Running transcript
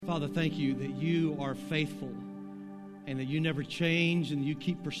Father, thank you that you are faithful and that you never change and you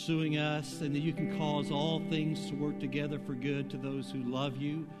keep pursuing us and that you can cause all things to work together for good to those who love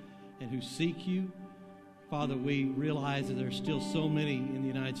you and who seek you. Father, we realize that there's still so many in the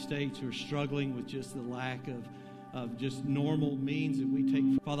United States who are struggling with just the lack of just normal means that we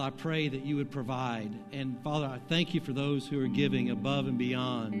take. Father, I pray that you would provide. And Father, I thank you for those who are giving above and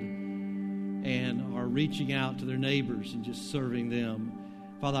beyond and are reaching out to their neighbors and just serving them.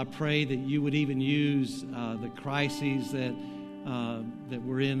 Father, I pray that you would even use the crises that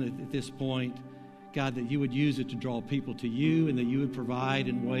we're in at this point. God, that you would use it to draw people to you and that you would provide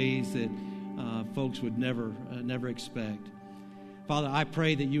in ways that folks would never expect. Father, I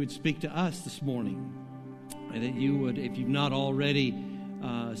pray that you would speak to us this morning and that you would, if you've not already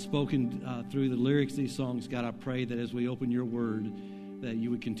spoken through the lyrics of these songs, God, I pray that as we open your word, that you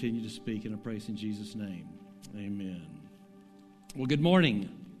would continue to speak, and I praise in Jesus' name. Amen. Well, good morning.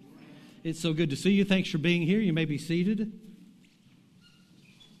 It's so good to see you. Thanks for being here. You may be seated.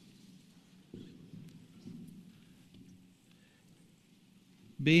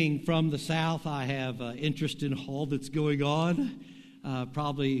 Being from the South, I have interest in all that's going on,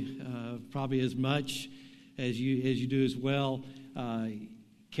 probably as much as you do as well.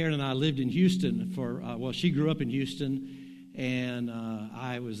 Karen and I lived in Houston she grew up in Houston, and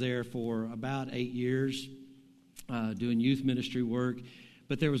I was there for about 8 years doing youth ministry work.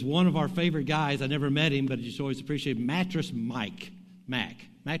 But there was one of our favorite guys. I never met him, but I just always appreciated Mattress Mac.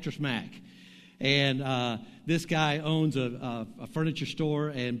 And this guy owns a furniture store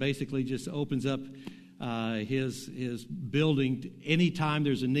and basically just opens up his building anytime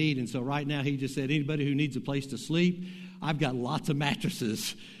there's a need. And so right now he just said, anybody who needs a place to sleep, I've got lots of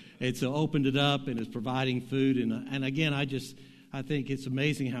mattresses. And so opened it up and is providing food. And again, I think it's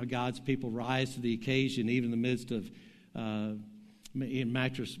amazing how God's people rise to the occasion, even in the midst of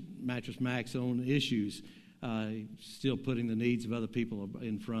Mattress Mac's own issues. Still putting the needs of other people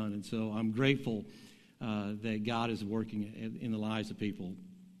in front. And so I'm grateful that God is working in the lives of people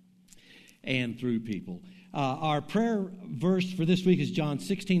and through people. Our prayer verse for this week is John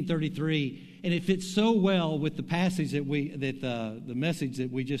 16:33, and it fits so well with the passage the message that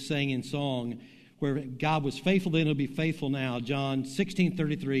we just sang in song, where God was faithful then, he'll be faithful now. John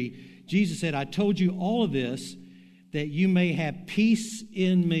 16:33, Jesus said, I told you all of this that you may have peace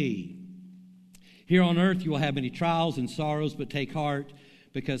in me. Here on earth you will have many trials and sorrows, but take heart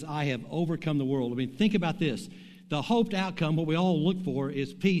because I have overcome the world. I mean, think about this. The hoped outcome, what we all look for,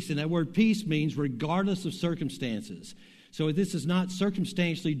 is peace. And that word peace means regardless of circumstances. So this is not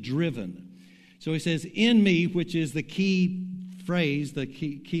circumstantially driven. So he says, in me, which is the key phrase, the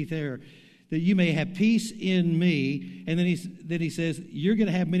key there, that you may have peace in me. And then he says, you're going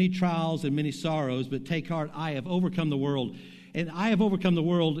to have many trials and many sorrows, but take heart, I have overcome the world. And I have overcome the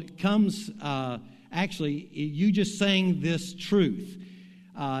world comes... Actually, you just sang this truth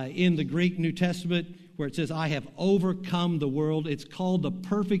in the Greek New Testament where it says, I have overcome the world. It's called the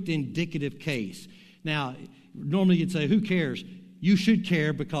perfect indicative case. Now, normally you'd say, who cares? You should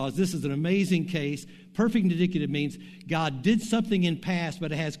care because this is an amazing case. Perfect indicative means God did something in past,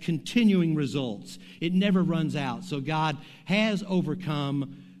 but it has continuing results. It never runs out. So God has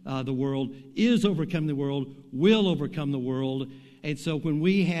overcome the world, is overcoming the world, will overcome the world. And so when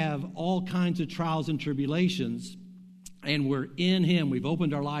we have all kinds of trials and tribulations and we're in him, we've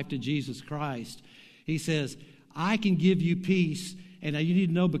opened our life to Jesus Christ, he says, I can give you peace. And you need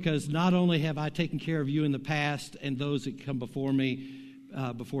to know, because not only have I taken care of you in the past and those that come before me,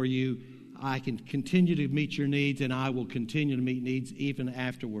 before you, I can continue to meet your needs and I will continue to meet needs even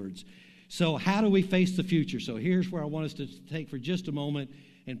afterwards. So how do we face the future? So here's where I want us to take for just a moment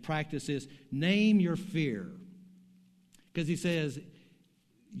and practice this. Name your fear. Because he says,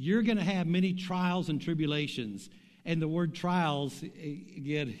 you're going to have many trials and tribulations. And the word trials,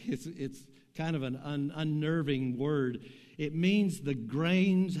 again, it's kind of an unnerving word. It means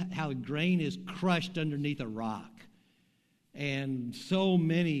how the grain is crushed underneath a rock. And so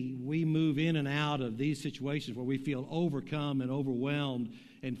many, we move in and out of these situations where we feel overcome and overwhelmed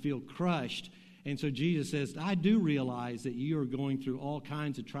and feel crushed. And so Jesus says, I do realize that you are going through all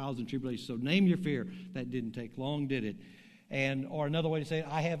kinds of trials and tribulations. So name your fear. That didn't take long, did it? Or another way to say it,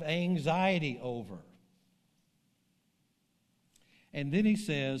 I have anxiety over. And then he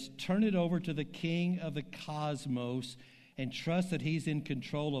says, turn it over to the King of the cosmos and trust that he's in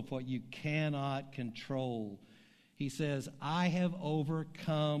control of what you cannot control. He says, I have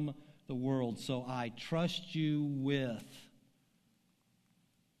overcome the world, so I trust you with.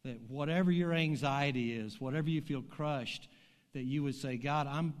 That whatever your anxiety is, whatever you feel crushed, that you would say, God,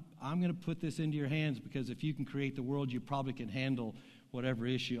 I'm going to put this into your hands, because if you can create the world, you probably can handle whatever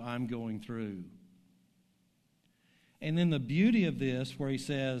issue I'm going through. And then the beauty of this, where he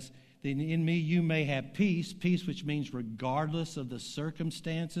says, that in me you may have peace, peace which means regardless of the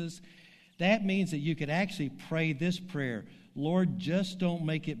circumstances. That means that you could actually pray this prayer: Lord, just don't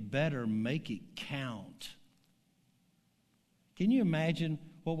make it better, make it count. Can you imagine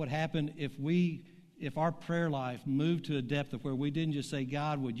what would happen if our prayer life moved to a depth of where we didn't just say,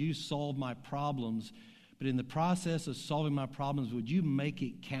 God, would you solve my problems, but in the process of solving my problems, would you make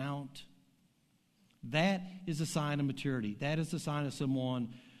it count? That is a sign of maturity. That is a sign of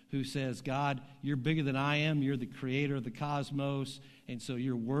someone who says, God, you're bigger than I am. You're the creator of the cosmos, and so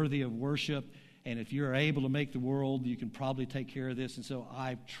you're worthy of worship. And if you're able to make the world, you can probably take care of this. And so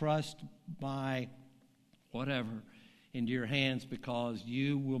I trust my whatever into your hands because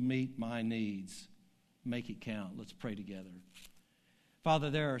you will meet my needs. Make it count. Let's pray together. Father,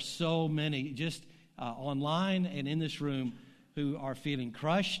 there are so many just online and in this room who are feeling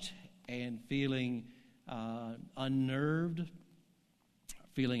crushed and feeling unnerved,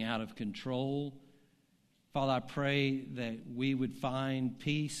 feeling out of control. Father, I pray that we would find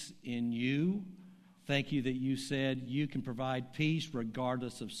peace in you. Thank you that you said you can provide peace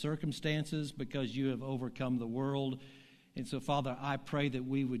regardless of circumstances because you have overcome the world. And so, Father, I pray that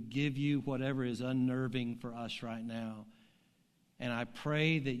we would give you whatever is unnerving for us right now. And I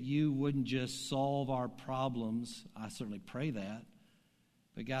pray that you wouldn't just solve our problems. I certainly pray that.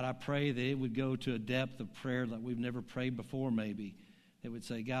 But God, I pray that it would go to a depth of prayer that we've never prayed before maybe. That would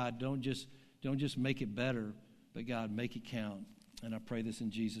say, God, don't just make it better, but God, make it count. And I pray this in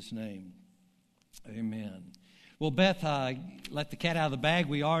Jesus' name. Amen. Well, Beth, let the cat out of the bag.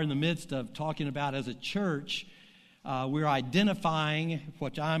 We are in the midst of talking about, as a church, we're identifying,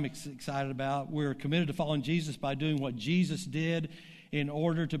 what I'm excited about, we're committed to following Jesus by doing what Jesus did in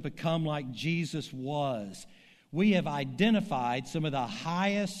order to become like Jesus was. We have identified some of the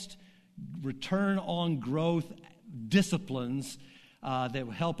highest return on growth disciplines that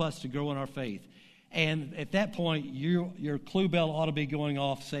will help us to grow in our faith. And at that point, your clue bell ought to be going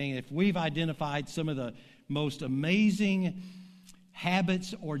off saying, if we've identified some of the most amazing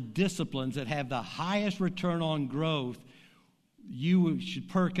habits or disciplines that have the highest return on growth, you should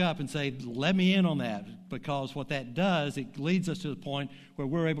perk up and say, let me in on that. Because what that does, it leads us to the point where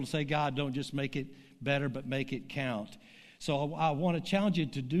we're able to say, God, don't just make it better, but make it count. So I want to challenge you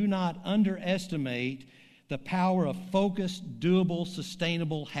to do not underestimate the power of focused, doable,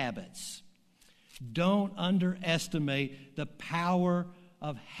 sustainable habits. Don't underestimate the power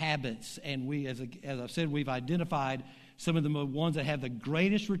of habits. And we, as I've said, we've identified some of the ones that have the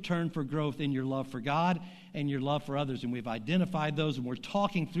greatest return for growth in your love for God and your love for others. And we've identified those, and we're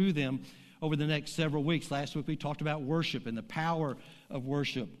talking through them over the next several weeks. Last week we talked about worship and the power of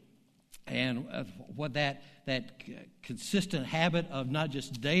worship, and what that consistent habit of not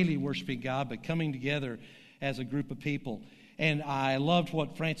just daily worshiping God, but coming together as a group of people. And I loved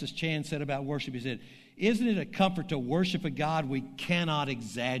what Francis Chan said about worship. He said, isn't it a comfort to worship a God we cannot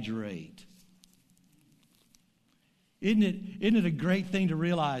exaggerate? Isn't it a great thing to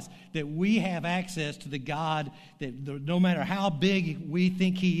realize that we have access to the God that no matter how big we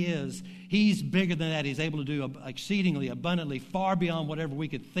think He is, He's bigger than that. He's able to do exceedingly, abundantly, far beyond whatever we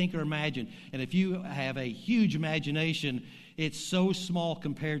could think or imagine. And if you have a huge imagination, it's so small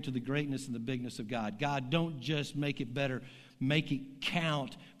compared to the greatness and the bigness of God. God, don't just make it better, make it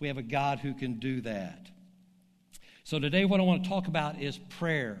count. We have a God who can do that. So today what I want to talk about is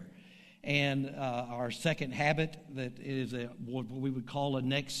prayer. And our second habit that is what we would call a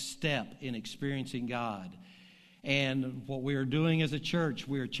next step in experiencing God. And what we are doing as a church,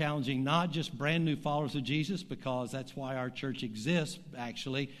 we are challenging not just brand new followers of Jesus, because that's why our church exists,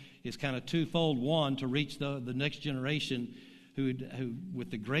 actually, is kind of twofold. One, to reach the next generation who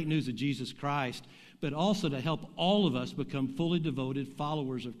with the great news of Jesus Christ, but also to help all of us become fully devoted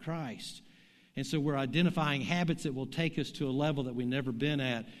followers of Christ. And so we're identifying habits that will take us to a level that we've never been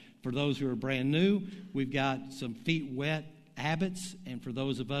at. For those who are brand new, we've got some feet wet habits. And for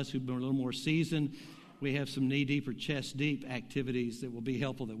those of us who've been a little more seasoned, we have some knee-deep or chest-deep activities that will be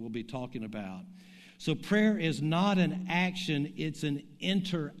helpful that we'll be talking about. So prayer is not an action, it's an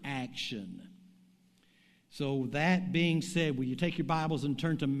interaction. So that being said, will you take your Bibles and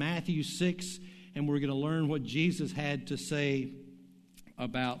turn to Matthew 6, and we're going to learn what Jesus had to say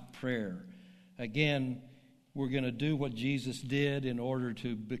about prayer. Again, we're going to do what Jesus did in order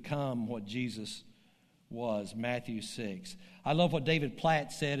to become what Jesus was. Matthew 6. I love what David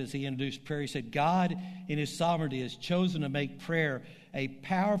Platt said as he introduced prayer. He said, God, in His sovereignty, has chosen to make prayer a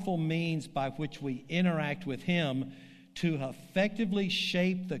powerful means by which we interact with Him to effectively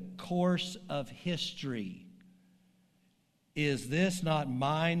shape the course of history. Is this not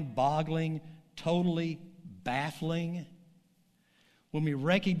mind-boggling, totally baffling? When we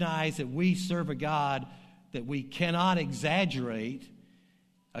recognize that we serve a God that we cannot exaggerate,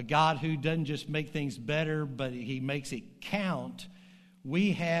 a God who doesn't just make things better, but he makes it count,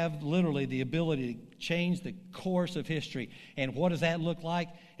 we have literally the ability to change the course of history. And what does that look like?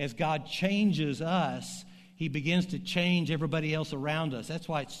 As God changes us, he begins to change everybody else around us. That's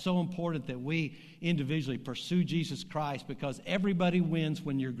why it's so important that we individually pursue Jesus Christ, because everybody wins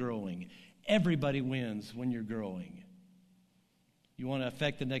when you're growing. Everybody wins when you're growing. You want to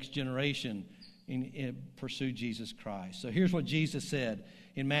affect the next generation, pursue Jesus Christ. So here's what Jesus said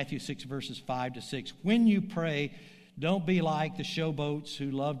in Matthew 6, verses 5 to 6. When you pray, don't be like the showboats who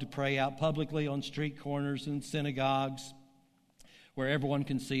love to pray out publicly on street corners and synagogues where everyone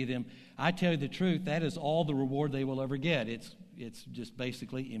can see them. I tell you the truth, that is all the reward they will ever get. It's just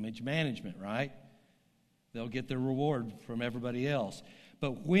basically image management, right? They'll get their reward from everybody else.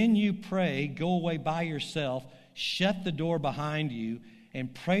 But when you pray, go away by yourself, shut the door behind you,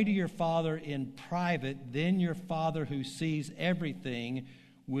 and pray to your Father in private. Then your Father who sees everything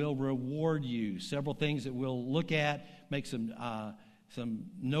will reward you. Several things that we'll look at, make some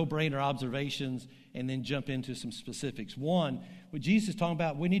no-brainer observations, and then jump into some specifics. One, what Jesus is talking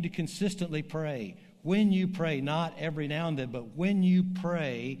about, we need to consistently pray. When you pray, not every now and then, but when you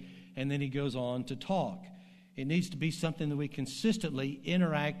pray, and then he goes on to talk. It needs to be something that we consistently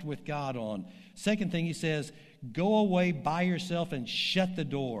interact with God on. Second thing he says, go away by yourself and shut the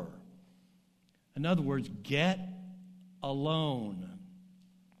door. In other words, get alone.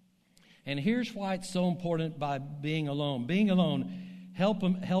 And here's why it's so important by being alone. Being alone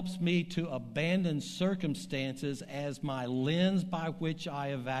helps me to abandon circumstances as my lens by which I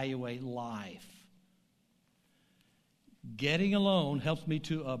evaluate life. Getting alone helps me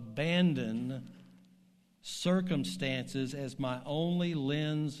to abandon circumstances as my only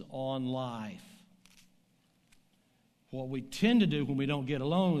lens on life. What we tend to do when we don't get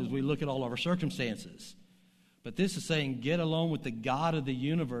alone is we look at all of our circumstances. But this is saying get alone with the God of the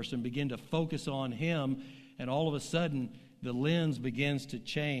universe and begin to focus on him, and all of a sudden the lens begins to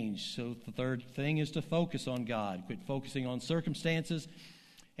change. So the third thing is to focus on God. Quit focusing on circumstances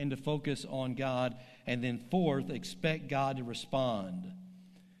and to focus on God. And then fourth, expect God to respond.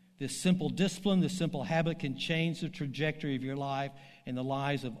 This simple discipline, this simple habit can change the trajectory of your life and the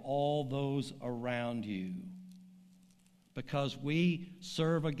lives of all those around you. Because we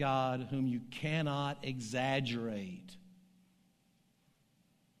serve a God whom you cannot exaggerate.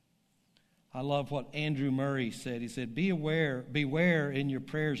 I love what Andrew Murray said. He said, beware in your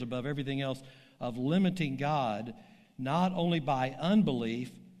prayers above everything else of limiting God, not only by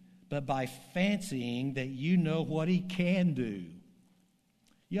unbelief, but by fancying that you know what he can do.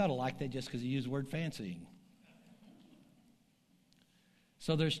 You ought to like that just because he used the word fancying.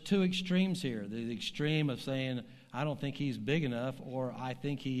 So there's two extremes here. The extreme of saying, I don't think he's big enough, or I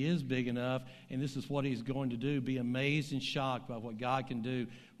think he is big enough, and this is what he's going to do. Be amazed and shocked by what God can do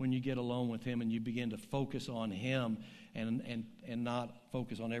when you get alone with him and you begin to focus on him and not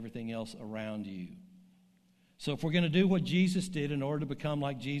focus on everything else around you. So if we're going to do what Jesus did in order to become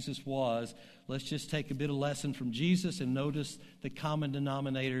like Jesus was, let's just take a bit of lesson from Jesus and notice the common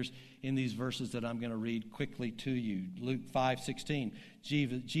denominators in these verses that I'm going to read quickly to you. Luke 5:16.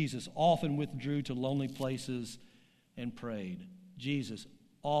 Jesus often withdrew to lonely places and prayed. Jesus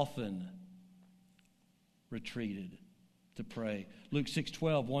often retreated to pray. Luke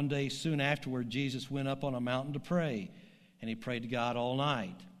 6:12. One day soon afterward, Jesus went up on a mountain to pray, and he prayed to God all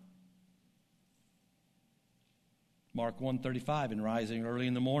night. Mark 1:35, and rising early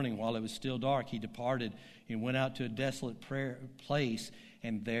in the morning while it was still dark, he departed and went out to a desolate place,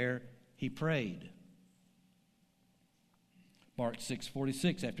 and there he prayed. Mark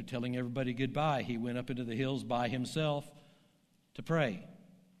 6:46, after telling everybody goodbye, he went up into the hills by himself to pray.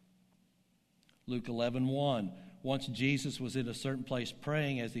 Luke 11:1, once Jesus was in a certain place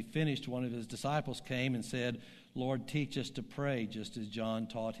praying. As he finished, one of his disciples came and said, Lord, teach us to pray, just as John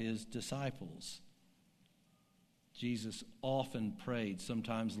taught his disciples. Jesus often prayed,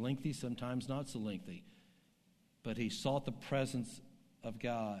 sometimes lengthy, sometimes not so lengthy. But he sought the presence of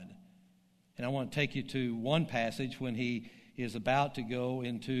God. And I want to take you to one passage when he is about to go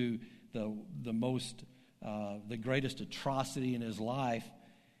into the greatest atrocity in his life,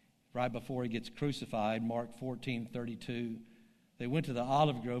 right before he gets crucified. Mark 14:32. They went to the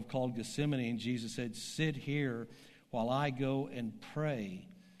olive grove called Gethsemane, and Jesus said, sit here while I go and pray.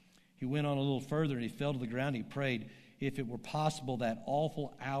 He went on a little further, and he fell to the ground. He prayed, if it were possible, that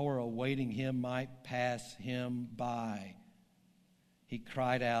awful hour awaiting him might pass him by. he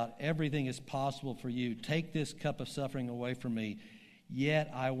cried out, "Everything is possible for you. Take this cup of suffering away from me. Yet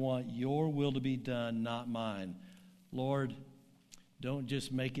I want your will to be done, not mine." Lord, don't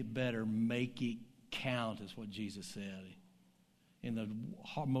just make it better, make it count, is what Jesus said. In the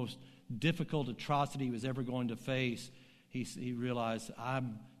most difficult atrocity he was ever going to face, he realized, I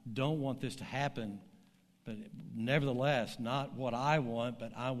don't want this to happen, but nevertheless, not what I want,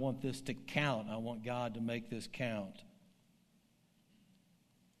 but I want this to count. I want God to make this count.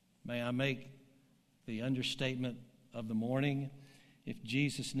 May I make the understatement of the morning? If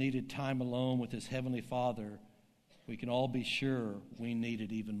Jesus needed time alone with his Heavenly Father, we can all be sure we need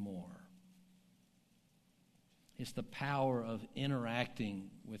it even more. It's the power of interacting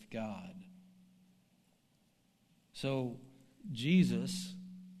with God. So Jesus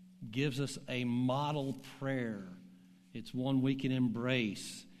gives us a model prayer. It's one we can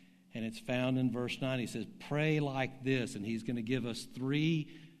embrace, and it's found in verse 9. He says, pray like this, and he's going to give us three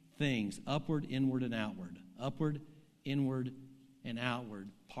things: upward, inward, and outward. Upward, inward, and outward.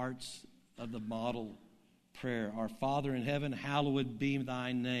 Parts of the model prayer. Our Father in heaven, hallowed be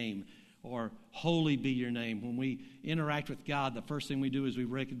thy name, or holy be your name. When we interact with God, the first thing we do is we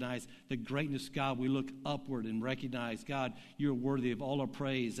recognize the greatness of God. We look upward and recognize, God, you're worthy of all our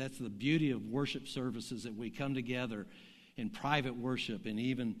praise. That's the beauty of worship services, that we come together in private worship, and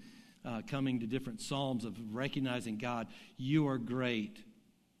even coming to different psalms of recognizing, God, you are great.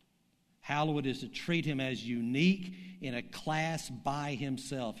 Hallowed is to treat him as unique in a class by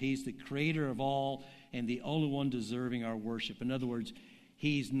himself. He's the creator of all and the only one deserving our worship. In other words,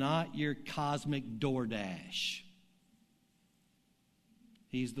 he's not your cosmic DoorDash.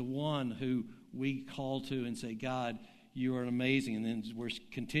 He's the one who we call to and say, God, you are amazing. And then we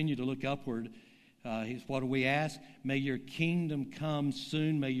continue to look upward. What do we ask? May your kingdom come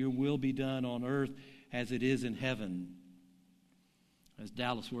soon. May your will be done on earth as it is in heaven. As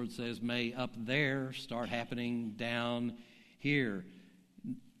Dallas Word says, may up there start happening down here.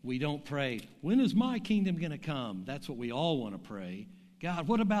 We don't pray, when is my kingdom going to come? That's what we all want to pray. God,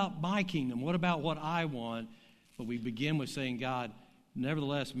 what about my kingdom? What about what I want? But we begin with saying, God,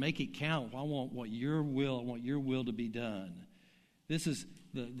 nevertheless, make it count. I want your will to be done. This is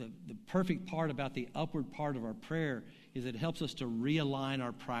the perfect part about the upward part of our prayer, is it helps us to realign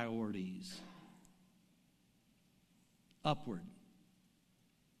our priorities. Upward.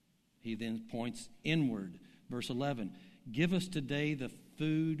 He then points inward. Verse 11, give us today the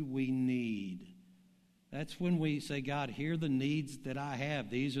food we need. That's when we say, God, here are the needs that I have.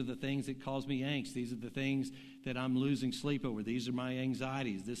 These are the things that cause me angst. These are the things that I'm losing sleep over. These are my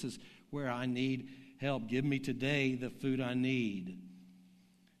anxieties. This is where I need help. Give me today the food I need.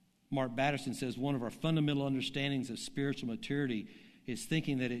 Mark Batterson says one of our fundamental understandings of spiritual maturity is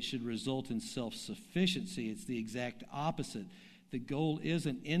thinking that it should result in self-sufficiency. It's the exact opposite. The goal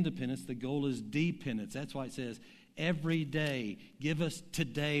isn't independence. The goal is dependence. That's why it says, every day, give us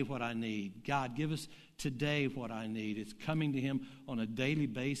today what I need. God, give us today what I need. It's coming to him on a daily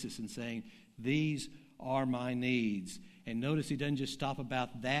basis and saying, these are my needs. And notice he doesn't just stop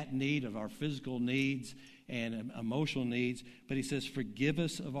about that need of our physical needs and emotional needs, but he says, forgive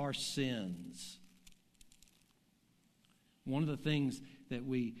us of our sins. One of the things that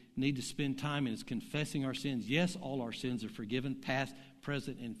we need to spend time in is confessing our sins. Yes, all our sins are forgiven, past,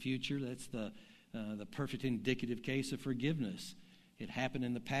 present, and future. That's the perfect indicative case of forgiveness. It happened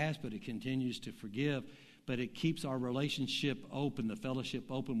in the past, but it continues to forgive. But it keeps our relationship open, the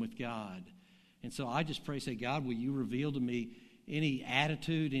fellowship open with God. And so I just pray, say, God, will you reveal to me any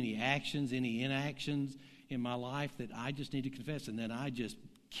attitude, any actions, any inactions in my life that I just need to confess? And then I just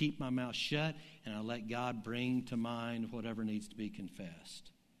keep my mouth shut, and I let God bring to mind whatever needs to be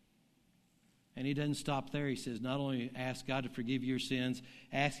confessed. And he doesn't stop there. He says, not only ask God to forgive your sins,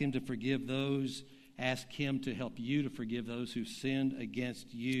 ask him to forgive those, ask him to help you to forgive those who sinned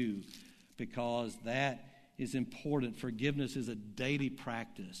against you, because that is important. Forgiveness is a daily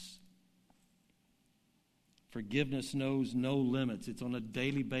practice. Forgiveness knows no limits. It's on a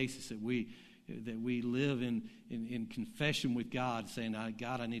daily basis that we live in confession with God, saying,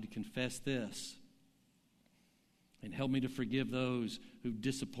 God, I need to confess this. And help me to forgive those who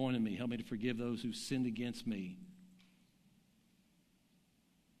disappointed me. Help me to forgive those who sinned against me.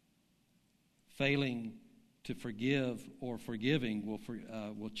 Failing to forgive or forgiving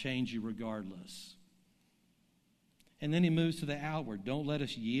will change you regardless. And then he moves to the outward. Don't let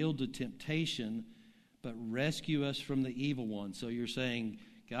us yield to temptation, but rescue us from the evil one. So you're saying,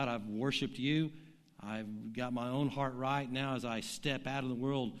 God, I've worshiped you. I've got my own heart right. Now as I step out of the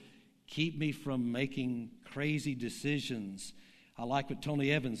world, keep me from making crazy decisions. I like what Tony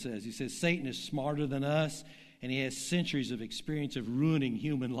Evans says. He says, Satan is smarter than us, and he has centuries of experience of ruining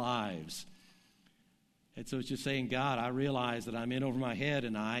human lives. And so it's just saying, God, I realize that I'm in over my head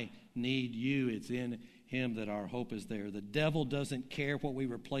and I need you. It's in him that our hope is there. The devil doesn't care what we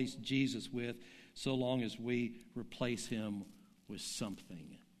replace Jesus with so long as we replace him with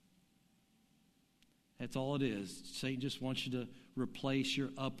something. That's all it is. Satan just wants you to replace your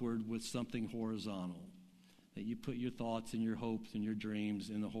upward with something horizontal. That you put your thoughts and your hopes and your dreams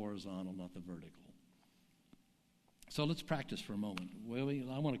in the horizontal, not the vertical. So let's practice for a moment. Well,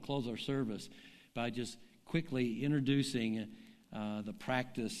 I want to close our service by just quickly introducing the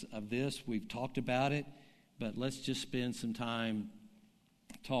practice of this. We've talked about it, but let's just spend some time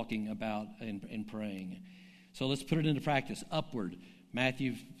talking about and praying. So let's put it into practice. Upward.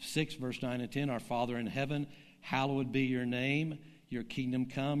 Matthew 6, verse 9 and 10. Our Father in heaven, hallowed be your name. Your kingdom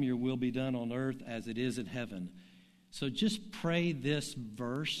come, your will be done on earth as it is in heaven. So just pray this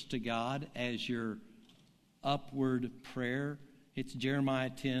verse to God as your upward prayer. It's Jeremiah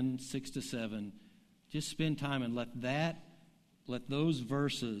 10, 6-7. Just spend time and let those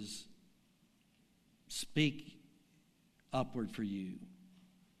verses speak upward for you.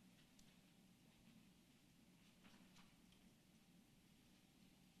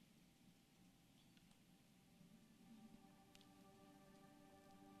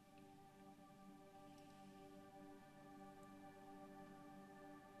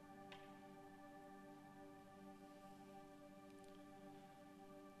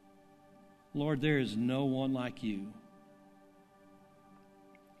 Lord, there is no one like you.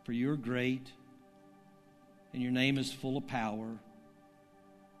 For you're great, and your name is full of power.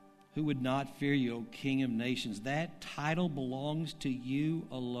 Who would not fear you, O King of nations? That title belongs to you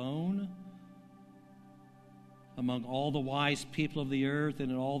alone. Among all the wise people of the earth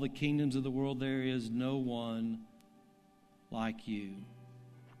and in all the kingdoms of the world, there is no one like you.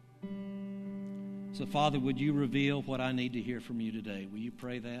 So, Father, would you reveal what I need to hear from you today? Will you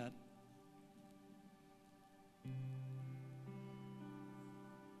pray that?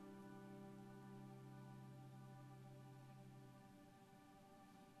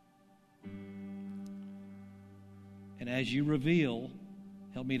 And as you reveal,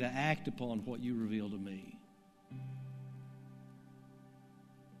 help me to act upon what you reveal to me.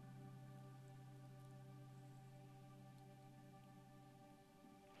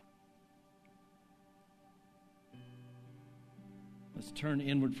 Let's turn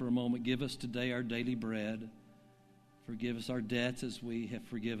inward for a moment. Give us today our daily bread. Forgive us our debts as we have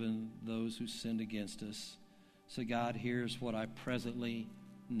forgiven those who sinned against us. So God, here's what I presently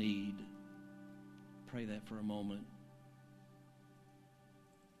need. Pray that for a moment.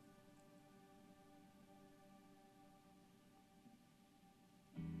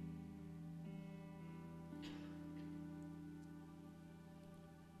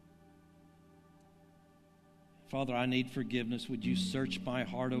 Father, I need forgiveness. Would you search my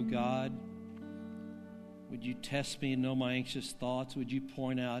heart, O God? Would you test me and know my anxious thoughts? Would you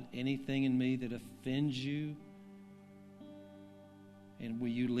point out anything in me that offends you? And will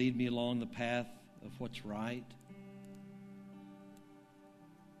you lead me along the path of what's right?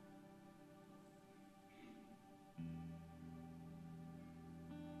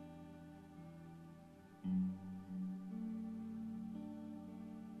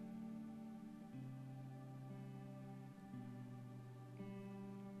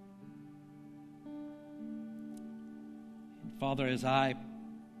 Father, as I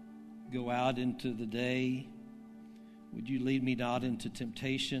go out into the day, would you lead me not into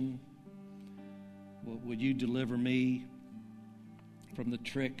temptation? Would you deliver me from the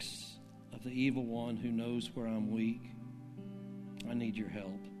tricks of the evil one who knows where I'm weak? I need your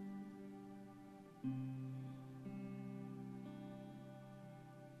help.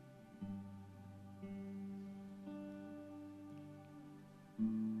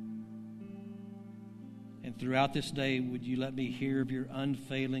 And throughout this day, would you let me hear of your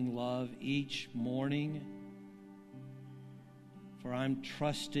unfailing love each morning? For I'm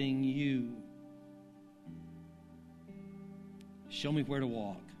trusting you. Show me where to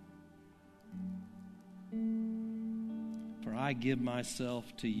walk. For I give myself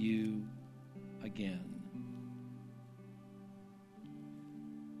to you again.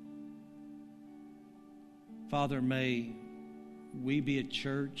 Father, may we be a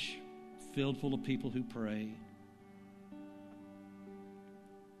church filled full of people who pray.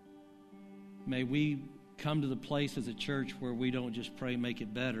 May we come to the place as a church where we don't just pray, make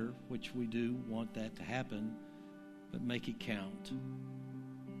it better, which we do want that to happen, but make it count.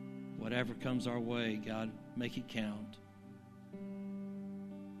 Whatever comes our way, God, make it count.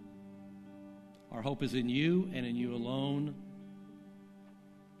 Our hope is in you and in you alone.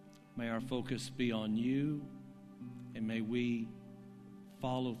 May our focus be on you and may we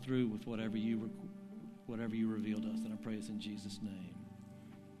follow through with whatever you revealed to us. And I pray this in Jesus' name.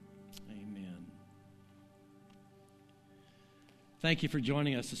 Amen. Thank you for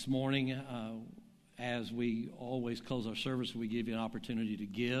joining us this morning. As we always close our service, we give you an opportunity to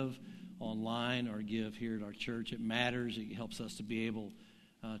give online or give here at our church. It matters. It helps us to be able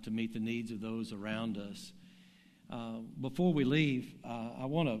to meet the needs of those around us. Before we leave, I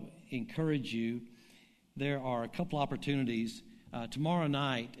want to encourage you. There are a couple opportunities tomorrow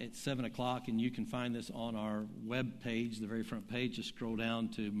night at 7 o'clock, and you can find this on our web page, the very front page. Just scroll down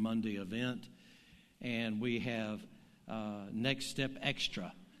to Monday event, and we have Next Step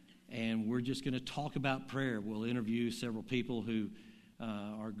Extra, and we're just going to talk about prayer. We'll interview several people who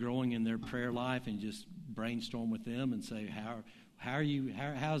are growing in their prayer life and just brainstorm with them and say,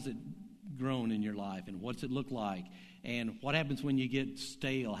 how's it grown in your life, and what's it look like, and what happens when you get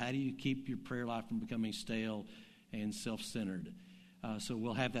stale? How do you keep your prayer life from becoming stale and self-centered? So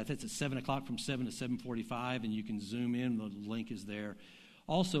we'll have that. That's at 7 o'clock from 7 to 7:45, and you can zoom in. The link is there.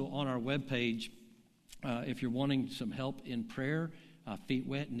 Also on our webpage, if you're wanting some help in prayer, feet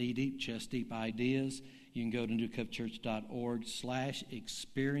wet, knee deep, chest deep ideas, you can go to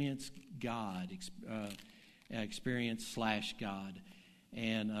newcovechurch.org/experience-God, experience/God,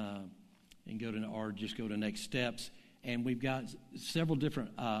 and go to, or just go to Next Steps. And we've got several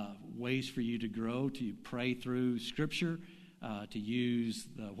different ways for you to grow, to pray through Scripture, to use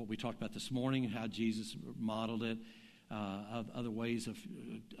what we talked about this morning, how Jesus modeled it, other ways of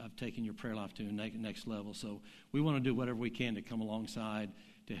taking your prayer life to a next level. So we want to do whatever we can to come alongside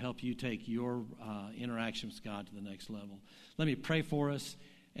to help you take your interaction with God to the next level. Let me pray for us,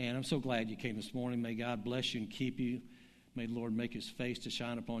 and I'm so glad you came this morning. May God bless you and keep you. May the Lord make his face to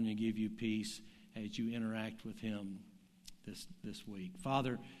shine upon you and give you peace as you interact with him this week.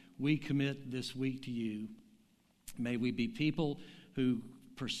 Father, we commit this week to you. May we be people who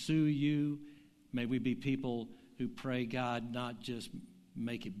pursue you. May we be people who pray, God, not just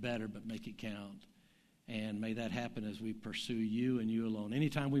make it better, but make it count. And may that happen as we pursue you and you alone.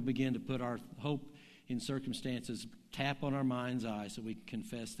 Anytime we begin to put our hope in circumstances, tap on our mind's eye so we can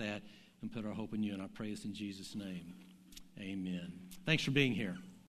confess that and put our hope in you. And I pray this in Jesus' name. Amen. Thanks for being here.